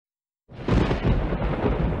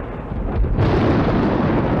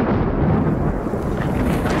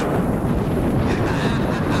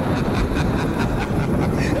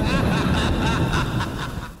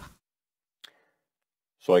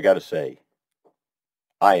So I got to say,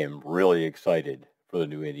 I am really excited for the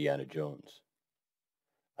new Indiana Jones.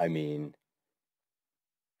 I mean,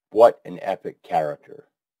 what an epic character.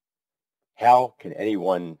 How can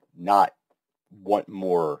anyone not want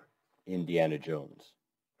more Indiana Jones?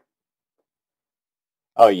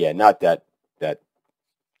 Oh yeah, not that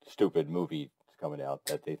stupid movie that's coming out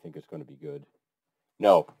that they think is going to be good.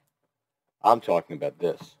 No, I'm talking about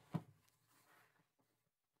this.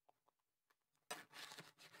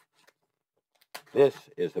 This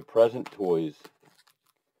is the Present Toys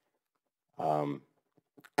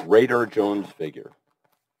Raider Jones figure.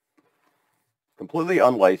 Completely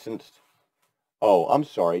unlicensed. Oh, I'm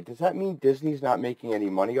sorry. Does that mean Disney's not making any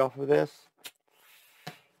money off of this?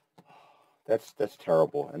 That's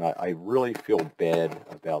terrible. And I really feel bad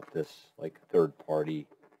about this like third party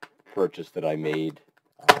purchase that I made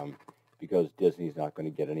because Disney's not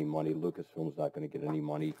going to get any money. Lucasfilm's not going to get any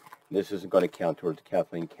money. And this isn't going to count towards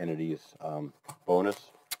Kathleen Kennedy's bonus.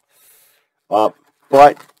 But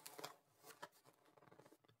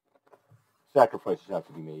sacrifices have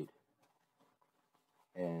to be made.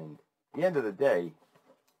 And at the end of the day,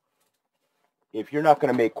 if you're not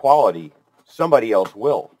going to make quality, somebody else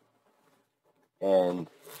will. And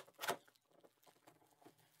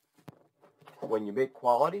when you make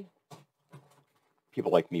quality,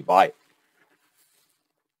 people like me buy it.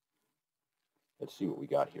 Let's see what we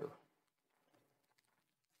got here.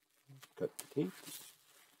 Cut the tape.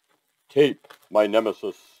 Tape, my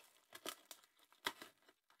nemesis.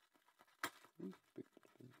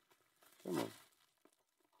 Come on.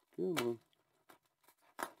 Come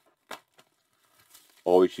on.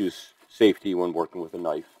 Always use safety when working with a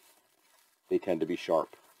knife. They tend to be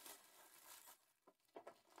sharp.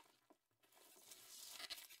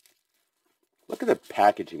 Look at the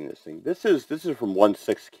packaging of this thing. This is from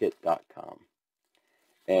 16kit.com.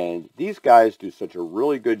 And these guys do such a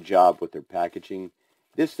really good job with their packaging.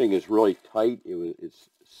 This thing is really tight. It's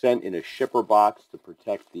sent in a shipper box to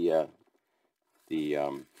protect the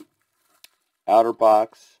outer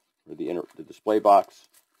box or the display box.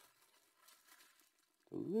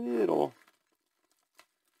 A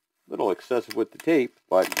little excessive with the tape,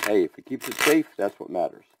 but hey, if it keeps it safe, that's what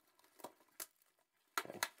matters.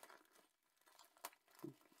 Okay.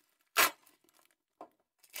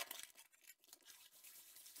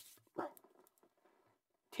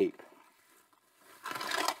 Tape.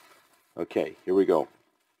 Okay, here we go.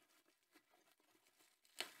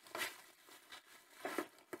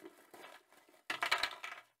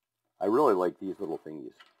 I really like these little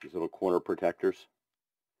thingies, these little corner protectors.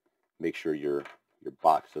 Make sure your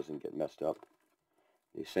box doesn't get messed up.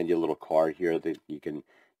 They send you a little card here that you can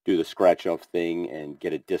do the scratch off thing and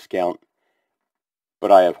get a discount.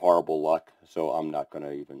 But I have horrible luck, so I'm not going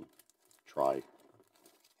to even try.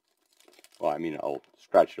 Well, I mean, I'll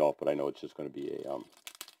scratch it off, but I know it's just going to be a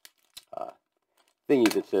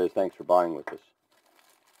thingy that says, thanks for buying with us.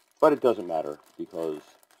 But it doesn't matter, because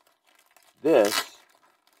this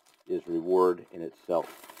is reward in itself.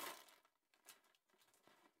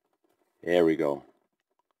 There we go.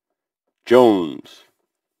 Jones.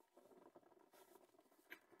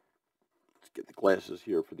 Let's get the glasses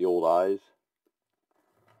here for the old eyes.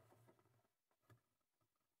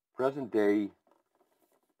 Present day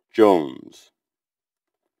Jones.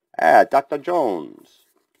 Dr. Jones.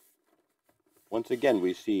 Once again,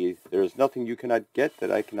 we see there is nothing you cannot get that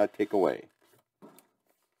I cannot take away.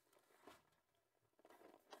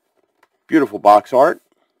 Beautiful box art.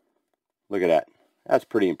 Look at that. That's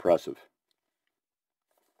pretty impressive.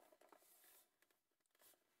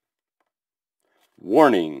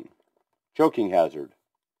 Warning. Choking hazard.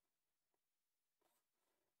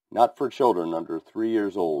 Not for children under 3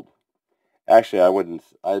 years old. Actually,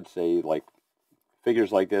 I'd say like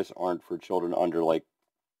figures like this aren't for children under like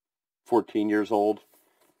 14 years old,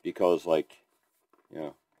 because like, you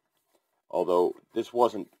know, although this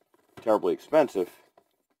wasn't terribly expensive,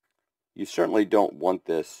 you certainly don't want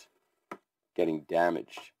this getting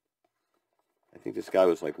damaged. I think this guy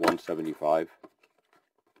was like $175.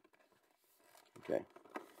 Okay,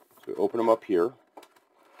 so we open them up here.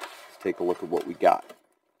 Let's take a look at what we got.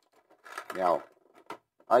 Now,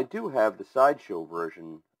 I do have the Sideshow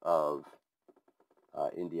version of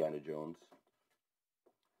Indiana Jones,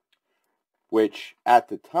 which at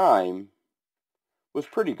the time was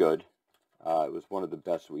pretty good. It was one of the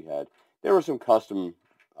best we had. There were some custom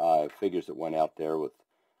figures that went out there with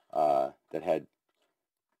that had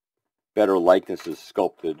better likenesses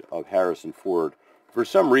sculpted of Harrison Ford. For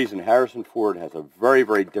some reason, Harrison Ford has a very,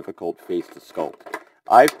 very difficult face to sculpt.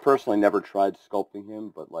 I've personally never tried sculpting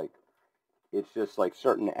him, but like, it's just like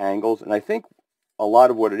certain angles, and I think a lot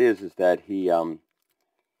of what it is that he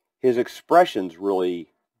his expressions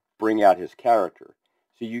really bring out his character.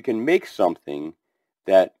 So you can make something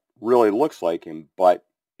that really looks like him, but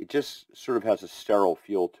it just sort of has a sterile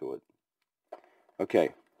feel to it. Okay,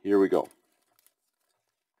 here we go.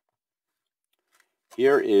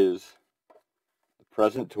 Here is the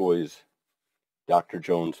Present Toys Dr.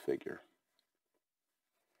 Jones figure.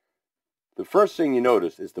 The first thing you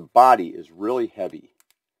notice is the body is really heavy.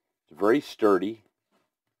 It's very sturdy.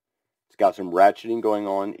 It's got some ratcheting going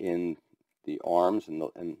on in the arms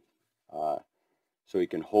and so he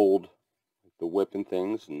can hold the whip and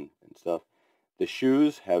things and stuff. The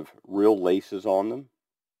shoes have real laces on them.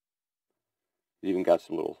 It even got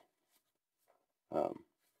some little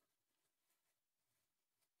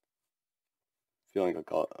feeling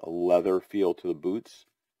like a leather feel to the boots.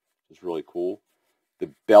 It's really cool. The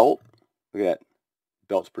belt, look at that. The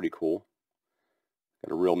belt's pretty cool.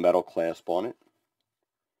 Got a real metal clasp on it.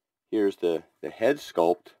 Here's the head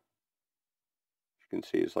sculpt. You can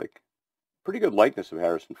see it's like pretty good likeness of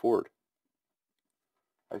Harrison Ford.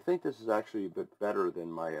 I think this is actually a bit better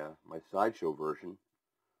than my my Sideshow version,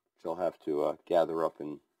 which I'll have to gather up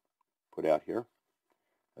and put out here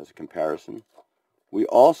as a comparison. We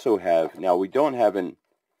also have, now we don't have an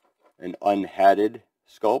unhatted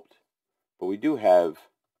sculpt, but we do have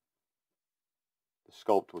the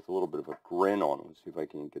sculpt with a little bit of a grin on it. Let's see if I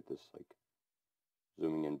can get this like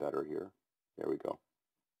zooming in better here. There we go.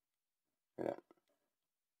 Look at that.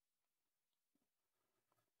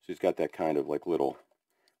 So he's got that kind of like little,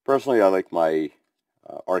 personally I like my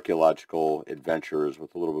archaeological adventures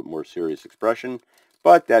with a little bit more serious expression,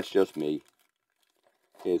 but that's just me.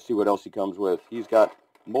 Okay, let's see what else he comes with. He's got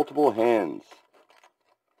multiple hands.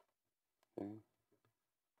 Okay.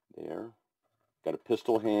 There. Got a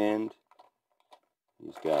pistol hand.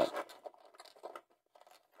 He's got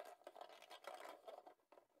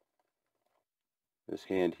this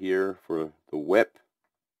hand here for the whip.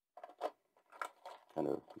 Kind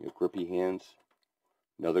of grippy hands.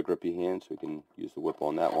 Another grippy hand, so we can use the whip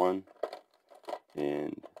on that one.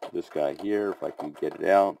 And this guy here, if I can get it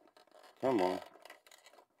out. Come on.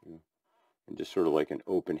 And just sort of like an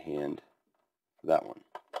open hand for that one.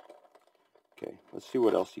 Okay, let's see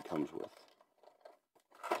what else he comes with.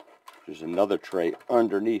 There's another tray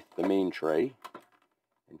underneath the main tray.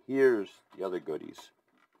 And here's the other goodies.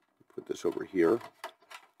 Put this over here.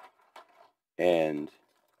 And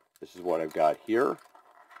this is what I've got here.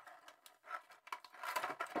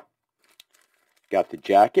 Got the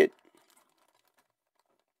jacket.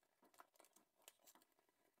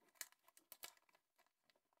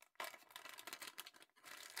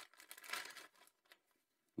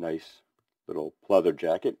 Nice little pleather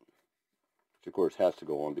jacket, which of course has to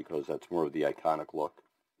go on because that's more of the iconic look.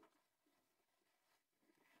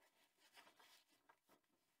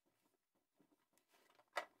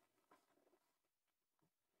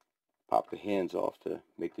 Pop the hands off to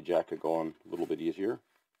make the jacket go on a little bit easier.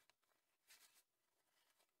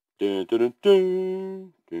 Dun, dun, dun,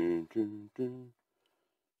 dun, dun, dun, dun.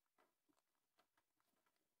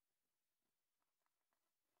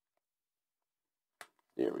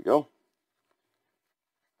 There we go.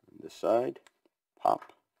 On this side,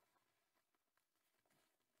 pop.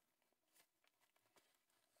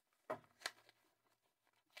 Let's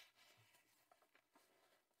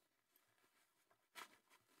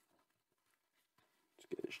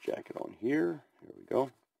get his jacket on here. There we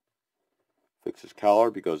go. Fix his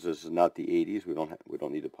collar because this is not the 80s. We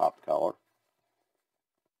don't need to pop the collar.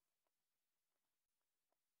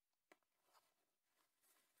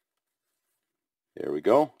 There we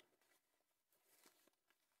go.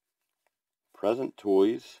 Present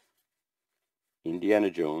Toys,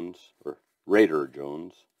 Indiana Jones, or Raider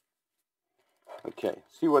Jones. Okay,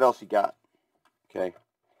 see what else he got. Okay.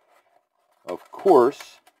 Of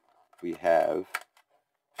course, we have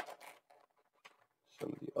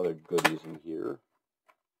some of the other goodies in here.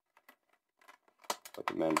 If I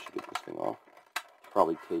can manage to get this thing off. It's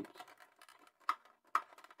probably taped.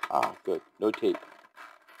 Ah, good. No tape.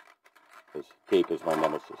 Because tape is my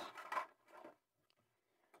nemesis.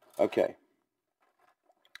 Okay.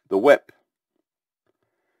 The whip.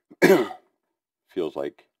 Feels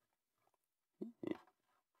like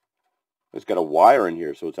it's got a wire in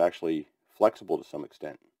here, so it's actually flexible to some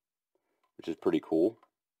extent, which is pretty cool.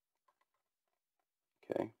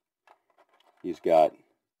 Okay. He's got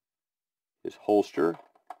his holster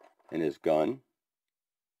and his gun.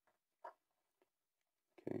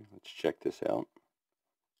 Okay, let's check this out.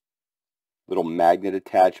 Little magnet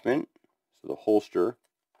attachment. So the holster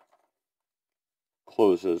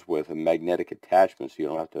closes with a magnetic attachment, so you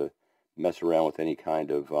don't have to mess around with any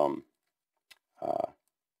kind of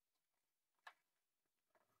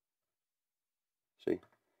See,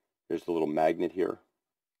 there's the little magnet here.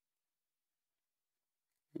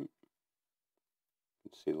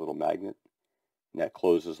 See the little magnet? And that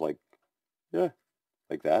closes like, yeah,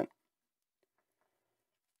 like that.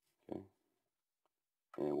 Okay.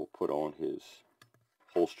 And we'll put on his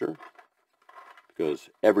holster, because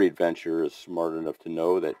every adventurer is smart enough to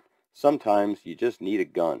know that sometimes you just need a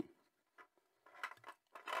gun.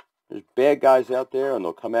 There's bad guys out there, and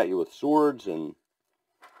they'll come at you with swords, and,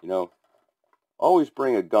 you know, always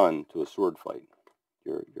bring a gun to a sword fight.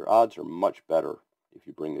 Your odds are much better if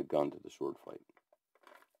you bring a gun to the sword fight.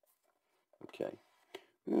 Okay.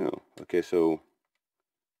 Oh, okay, so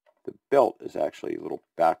the belt is actually a little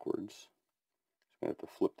backwards. So I'm going to have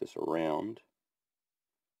to flip this around.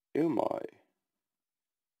 Oh my. Okay.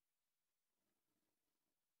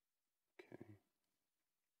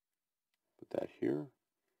 Put that here.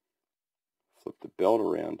 Flip the belt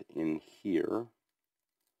around in here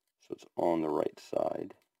so it's on the right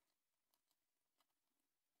side.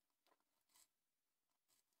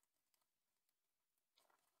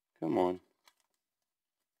 Come on.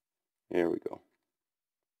 There we go.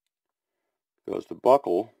 Because the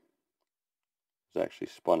buckle is actually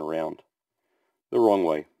spun around the wrong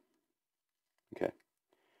way. Okay.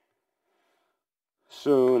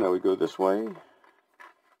 So now we go this way.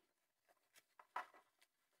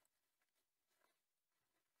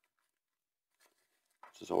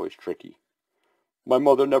 This is always tricky. My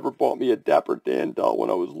mother never bought me a Dapper Dan doll when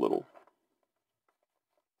I was little.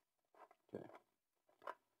 Okay.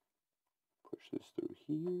 Push this through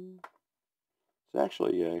here. It's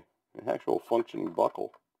actually an actual functioning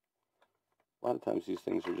buckle. A lot of times these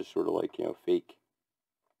things are just sort of like, you know, fake.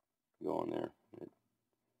 Go on there. It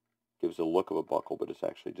gives a look of a buckle, but it's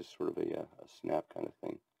actually just sort of a snap kind of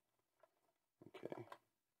thing. Okay.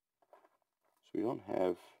 So we don't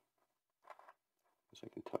have, I guess I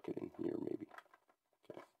can tuck it in here maybe.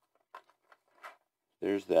 Okay.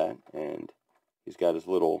 There's that, and he's got his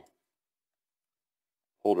little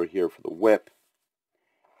holder here for the whip,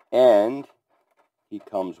 and he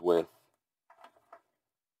comes with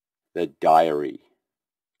the diary,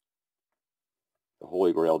 the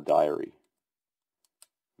Holy Grail diary.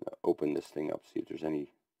 Open this thing up, see if there's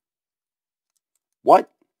any. What?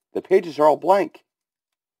 The pages are all blank.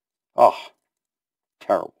 Oh,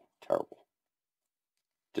 terrible, terrible.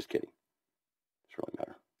 Just kidding. Doesn't really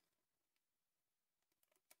matter.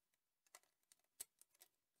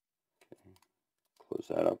 Okay. Close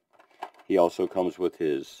that up. He also comes with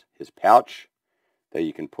his pouch that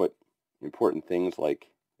you can put important things like,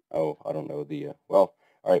 oh, I don't know, well,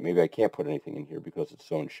 all right, maybe I can't put anything in here because it's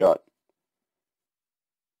sewn shut.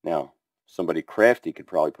 Now, somebody crafty could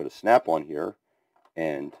probably put a snap on here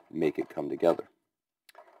and make it come together.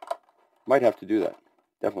 Might have to do that.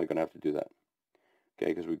 Definitely going to have to do that.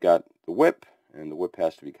 Okay, because we've got the whip, and the whip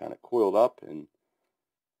has to be kind of coiled up. And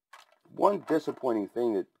one disappointing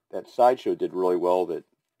thing that Sideshow did really well that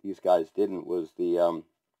these guys didn't was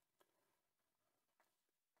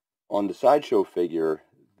on the Sideshow figure,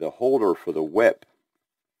 the holder for the whip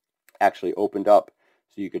actually opened up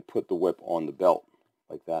so you could put the whip on the belt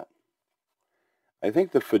like that. I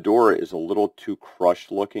think the fedora is a little too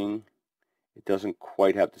crushed looking. It doesn't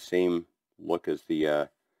quite have the same look as the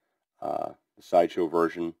Sideshow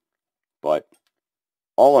version, but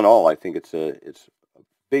all in all, I think it's a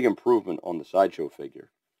big improvement on the Sideshow figure.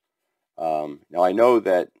 Now I know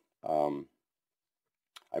that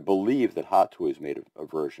I believe that Hot Toys made a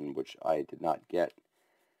version which I did not get,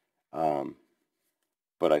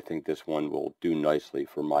 but I think this one will do nicely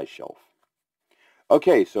for my shelf.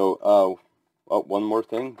 Okay, so one more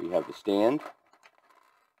thing. We have the stand.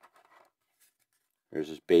 There's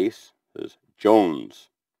his base. There's Jones.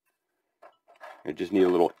 I just need a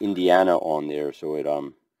little Indiana on there so it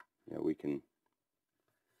you know, we can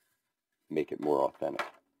make it more authentic.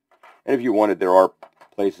 And if you wanted, there are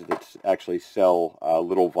places that actually sell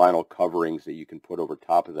little vinyl coverings that you can put over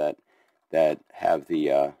top of that have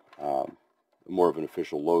the more of an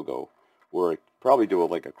official logo, or probably do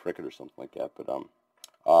it like a Cricut or something like that.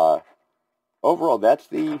 But overall,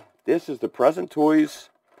 this is the Present Toys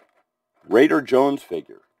Raider Jones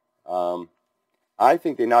figure. I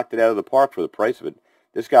think they knocked it out of the park for the price of it.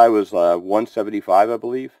 This guy was $175, I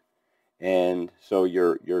believe, and so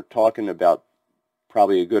you're talking about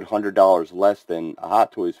probably a good $100 less than a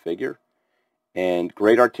Hot Toys figure. And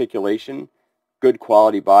great articulation, good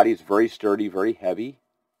quality body. It's very sturdy, very heavy,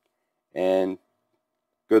 and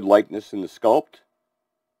good likeness in the sculpt.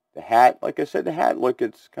 The hat, like I said, the hat look,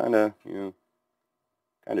 it's kind of, you know,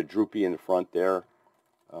 kind of droopy in the front there.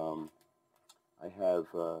 I have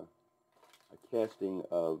a casting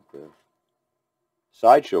of the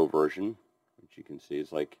Sideshow version, which which you can see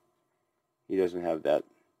is like, he doesn't have that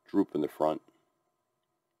droop in the front.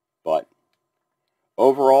 But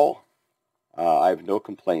overall, I have no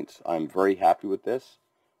complaints. I'm very happy with this.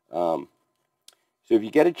 So if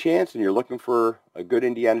you get a chance and you're looking for a good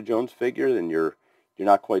Indiana Jones figure, then you're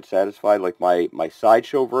not quite satisfied, like my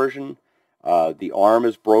Sideshow version, the arm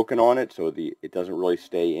is broken on it, so it doesn't really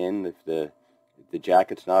stay in if the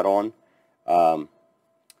jacket's not on.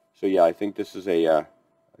 So yeah, I think this is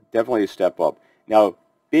definitely a step up. Now,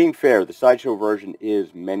 being fair, the Sideshow version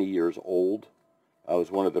is many years old. It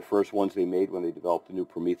was one of the first ones they made when they developed the new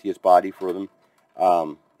Prometheus body for them,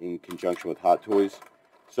 in conjunction with Hot Toys.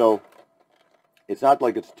 So it's not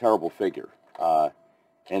like it's a terrible figure.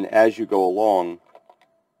 And as you go along,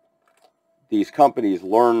 these companies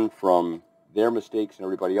learn from their mistakes and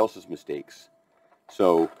everybody else's mistakes.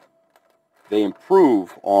 So they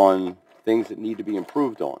improve on things that need to be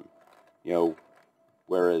improved on. You know,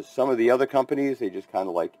 whereas some of the other companies, they just kind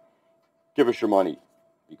of like, give us your money,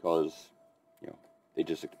 because, you know, they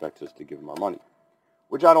just expect us to give them our money,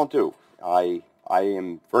 which I don't do. I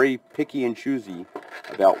am very picky and choosy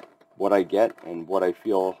about what I get and what I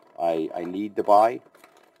feel I need to buy.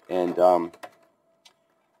 And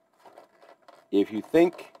if you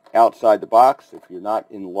think outside the box, if you're not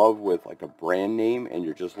in love with like a brand name and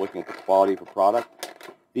you're just looking at the quality of a product,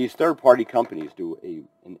 these third-party companies do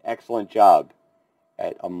an excellent job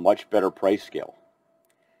at a much better price scale.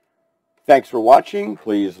 Thanks for watching.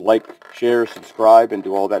 Please like, share, subscribe, and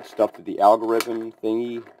do all that stuff that the algorithm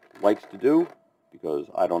thingy likes to do, because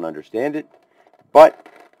I don't understand it. But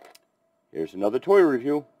here's another toy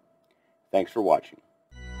review. Thanks for watching.